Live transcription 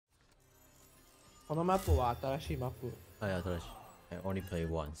このマップは新しいマップ。はい、新しい。I only play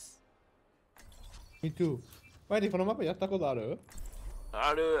once. Me too. マイディこのマップやったことある？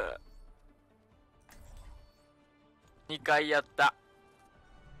ある。2回やった。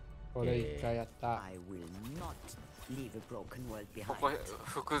これ1回やった。ここ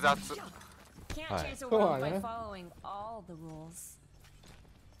複雑。はい。そうだね。めっ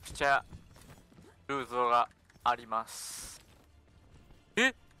ちゃルーズがあります。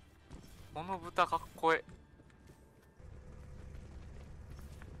え？この豚かっこいい。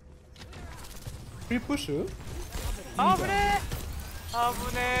フリップッシュ？あぶねー。あぶ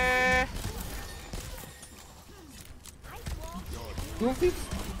ねー。ドンフィッ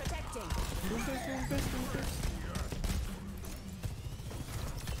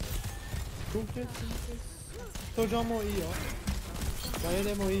登場もいいよ。誰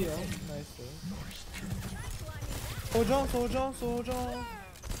でもいいよ。ナイス。登場。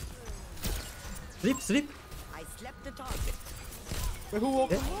Sleep. Wait, who woke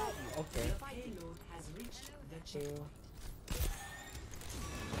him up? Okay.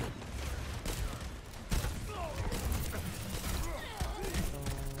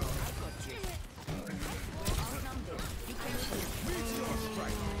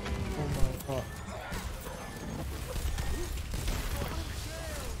 Oh my god.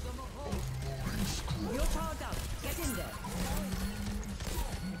 You're powered up. Get in there.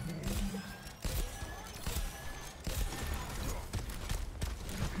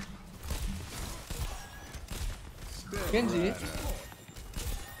 Genji?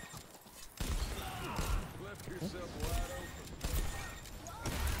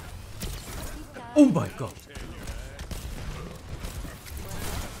 Oh my god.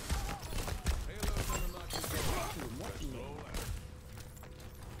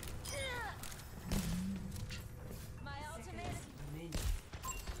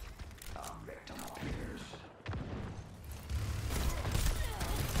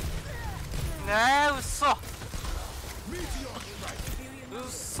 네, 웃어.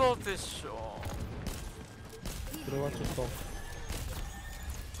 웃어 대쇼. 들어갔었어.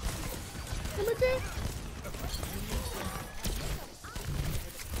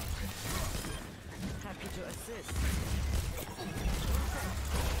 Happy to assist.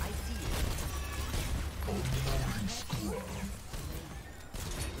 I see you.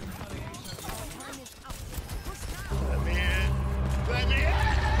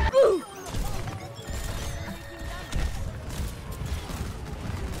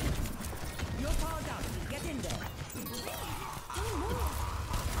 You're powered up. Get in there.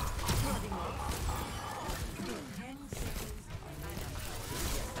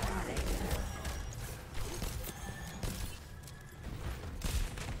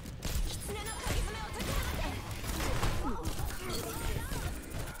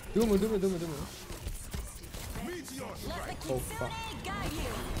 Dumu. Oh fuck.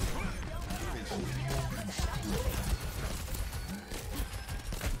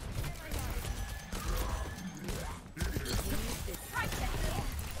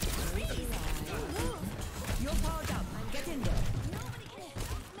 You're powered up. Get in there.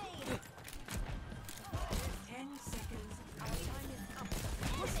 10 seconds. Our time is up.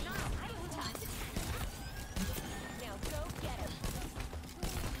 Push now. Now go get him.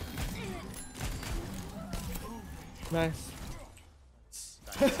 Nice.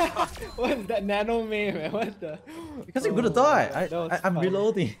 What is that nano meme, man? What the? Because you're gonna die. I'm funny.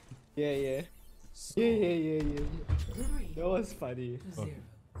 reloading. Yeah. That was funny.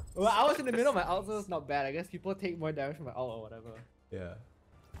 Well, I was in the middle of my ult, so it's not bad. I guess people take more damage from my ult or whatever. Yeah.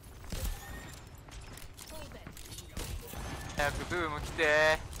 早くブーム来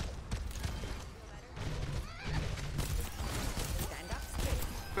て。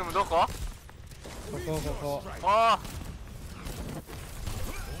ブームどこ？ここ。おー。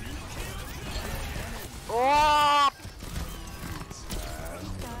おー。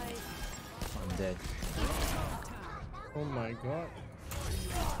I'm dead. Oh my god.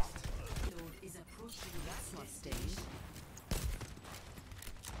 Is approaching that stage.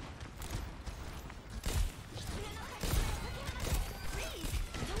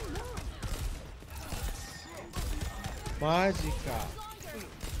 Mágica.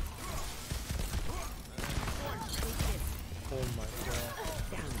 Oh my god.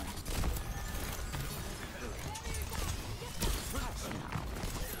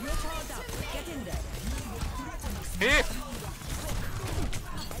 You're powered up. Get in there. え？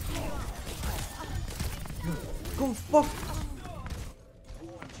 Go fuck.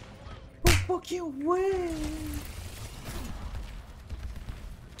 Go fucking away.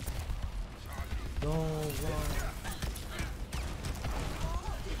 No way.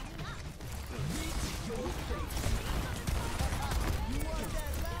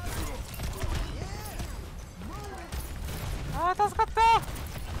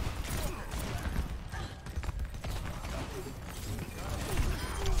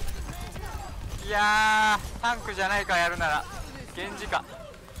 やー、タンクじゃないか、やるなら源氏か。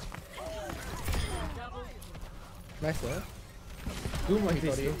ナイス。ドゥームは一人。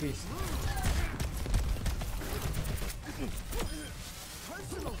オッ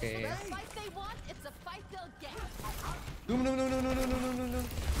ケー。ドゥーム、ドゥーム、ドゥーム、ドゥーム、ドゥーム、ドゥーム。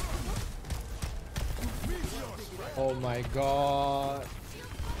Oh my god。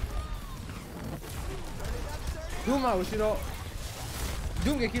ドゥームは後ろ。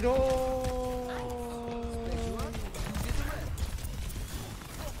ドゥーム激動。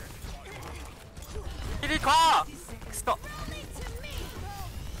キリコークスト。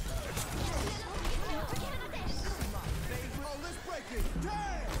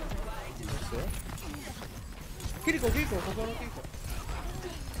キリコ、キリコ、ここのキリコ。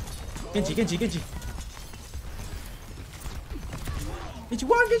Genji, Genji, Genji. Genji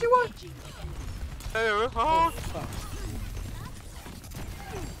one, Genji one. あ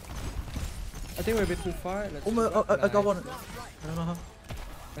I think we're a bit too far. Let's Oh my, I got one. I don't know how.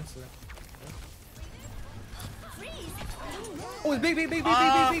 That's right. Oh, it's big, big, big, big,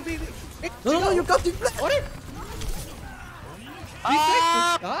 big, big, big, big. No, no, no, you got it. What it?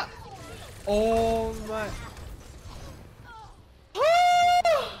 Ah! Oh my.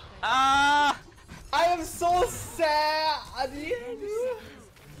あ I am so sad. ありえる。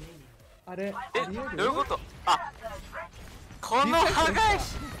あれ、ー、え、どういうこと？あ、この破壊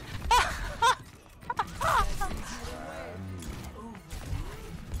し。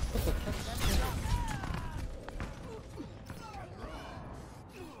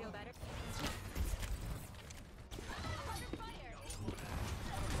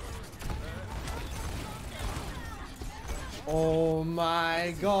Oh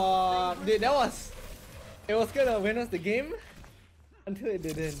my god. Dude, that was... It was gonna win us the game until it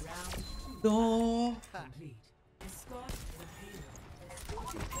didn't. No. さ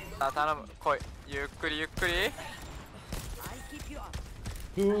あ頼む、来い。ゆっくりゆっくり。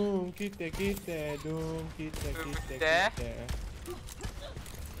 Doom, 切って切って、Doom, 切って切って切って。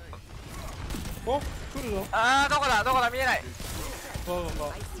お、来るぞ。あー、どこだどこだ、見えない。そうそうそ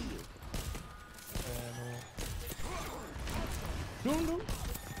う。ドゥンドゥン。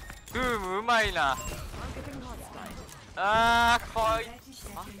ドゥームうまいな。あー、こいつ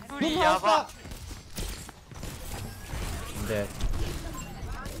アプリやば。 I'm dead.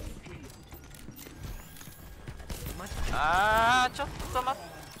 あー、ちょっと待っ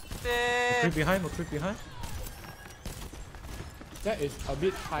て Creep behind, creep behind. That is a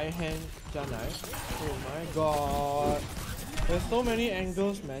bit high hand, Janai. Oh my god. There's so many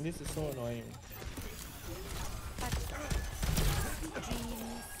angles, man. This is so annoying.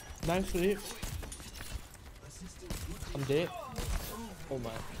 Nice sleep. I'm dead. Oh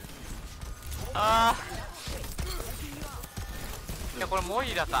my. あー、いやこれモ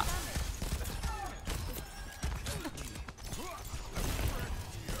イラか。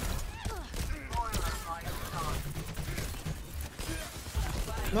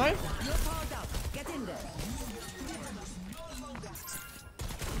Nice.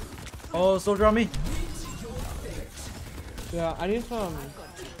 Oh, soldier on me. Yeah, I need some.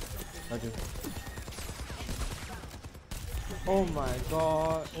 I do. Oh my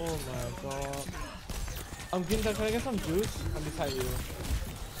god. Oh my god. Ginta, can I get some juice? I'm beside you.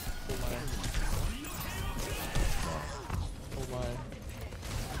 Oh my. Oh my.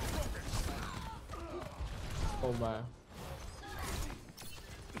 Oh my.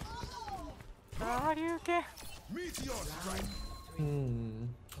 あー、龍拳。Hmm.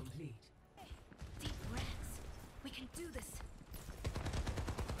 Deep breaths. We can do this.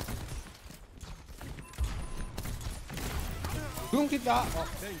 Doom kita.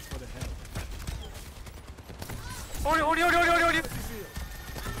 Oh. おりおりおりおりおりおり。や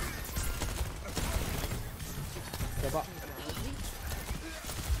ば。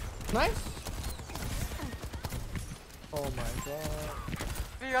Nice. Oh my god.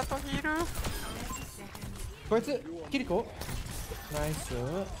 ありがとうヒール。こいつ、キリコ。ナイス。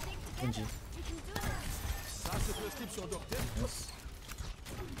Genji.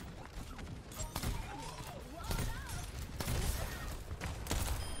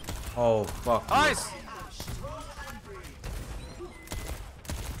 Oh, fuck. ナイス。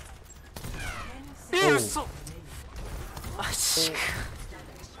え、嘘。あし。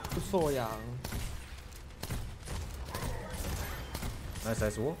嘘やん。Nice,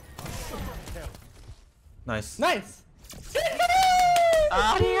 nice wall. Nice. Nice.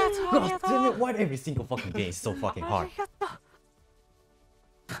 ありがとう。あり God がと damn う。 it, why every single fucking game is so fucking あ hard? りがと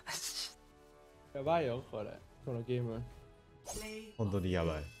う。やばいよ、これ。このゲーム。本当にや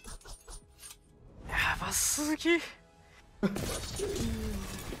ばい。やばすぎ。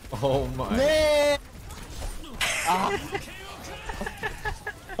 Oh my. ねえあ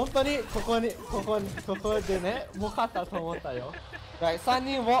本当にここでね、もう勝ったと思ったよ。はい、3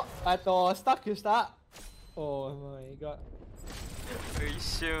人をスタックした。おー、マイガー。一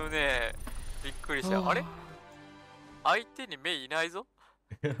瞬ね、びっくりした。あれ相手に目いないぞ。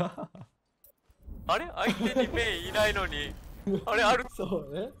あれ相手に目いないのに。あれある。そ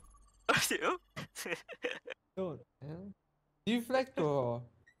うね。あれよ。そうね。リフレクト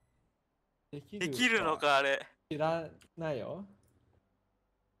できるのかあれ。知らないよ。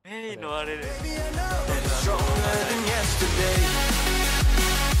メイのあれで。Stronger than yesterday.